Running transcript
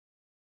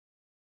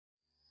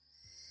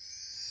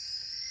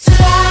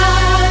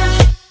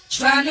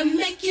trying to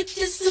make you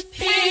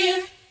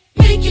disappear.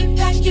 Make you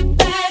pack your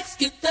bags,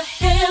 get the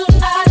hell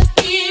out of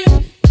here.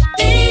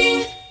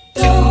 Ding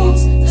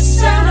dongs, the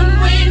sound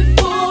I'm waiting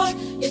for.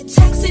 Your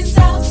taxi's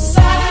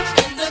outside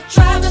and the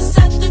driver's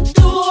at the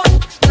door.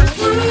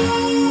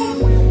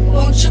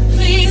 Won't you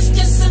please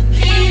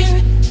disappear?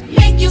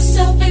 Make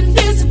yourself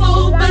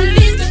invisible, but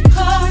leave the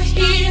car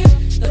here.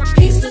 The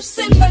piece of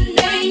in my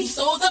name,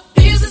 so the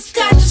business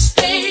got to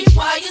stay.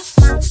 While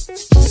you're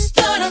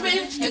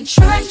stuttering and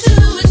trying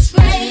to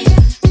explain.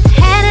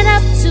 Had it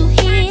up to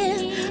here,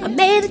 I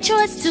made a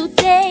choice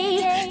today.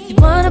 See,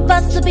 one of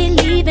us will be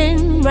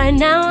leaving right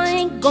now, I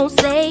ain't gon'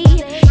 say.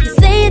 You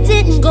say it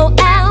didn't go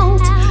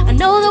out, I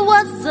know that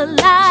was a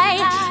lie.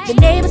 The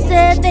neighbors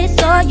said they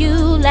saw you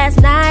last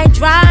night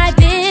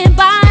driving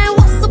by.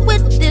 What's up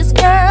with this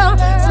girl?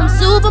 Some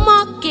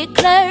supermarket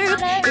clerk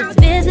is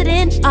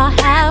visiting our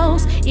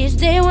house each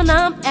day when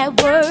I'm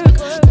at work.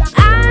 But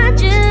I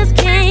just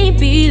can't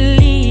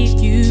believe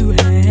you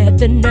had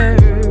the nerve.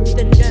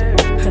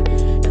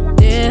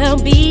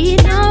 There'll be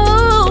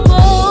no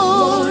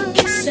more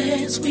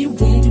kisses, we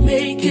won't be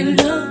making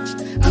love.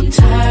 I'm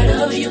tired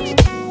of you.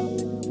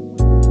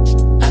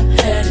 I've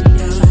had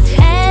enough.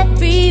 Had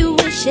 3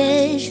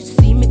 wishes, you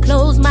see me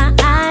close my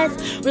eyes.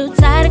 Real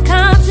tired of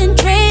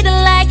concentrating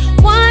like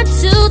 1, 2,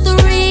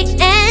 3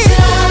 and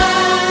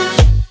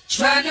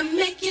trying to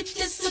make you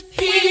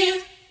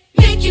disappear.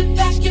 Make you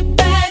pack your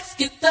bags,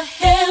 get the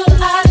hell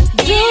out of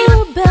here.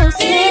 Doorbell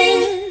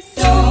says,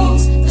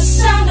 the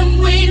sound I'm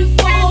waiting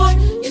for.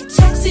 Your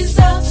taxi's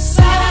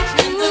outside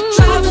and the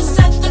driver's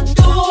at the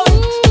door.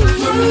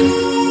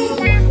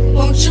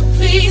 Won't you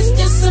please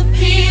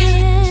disappear?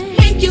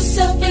 Make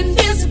yourself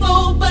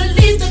invisible, but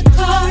leave the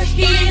car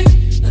here.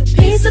 The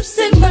piece up's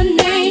in my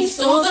name,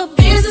 so the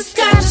business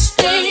gotta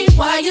stay.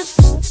 While you're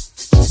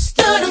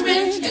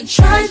stuttering and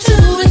trying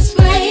to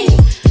explain.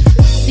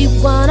 see,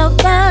 one of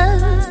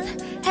us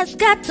has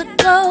got to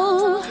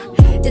go.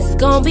 It's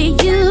gonna be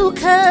you,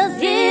 cause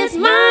it's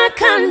my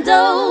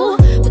condo.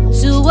 But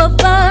 2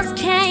 of us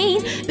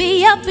can't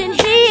be up in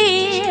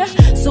here,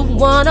 so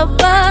one of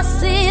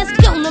us is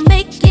gonna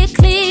make it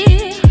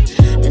clear.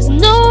 There's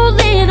no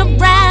laying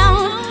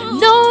around,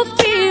 no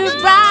free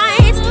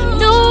rides,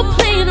 no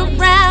playing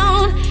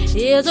around.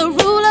 Here's a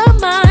rule of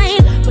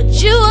mine, but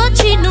you are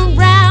cheating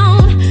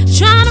around,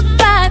 trying to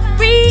buy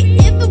free.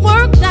 If it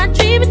worked, I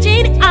dream of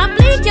Genie, I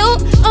bleed you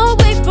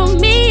away from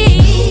me.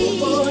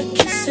 More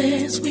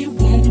kisses, we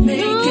won't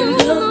make it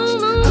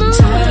love. I'm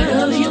tired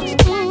of you.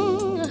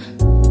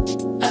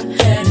 I've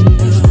had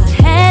enough.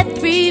 Had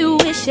 3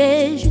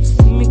 wishes, you'd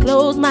see me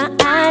close my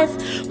eyes.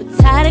 We're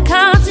tired of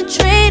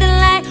concentrating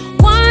like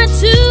 1,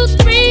 2,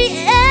 3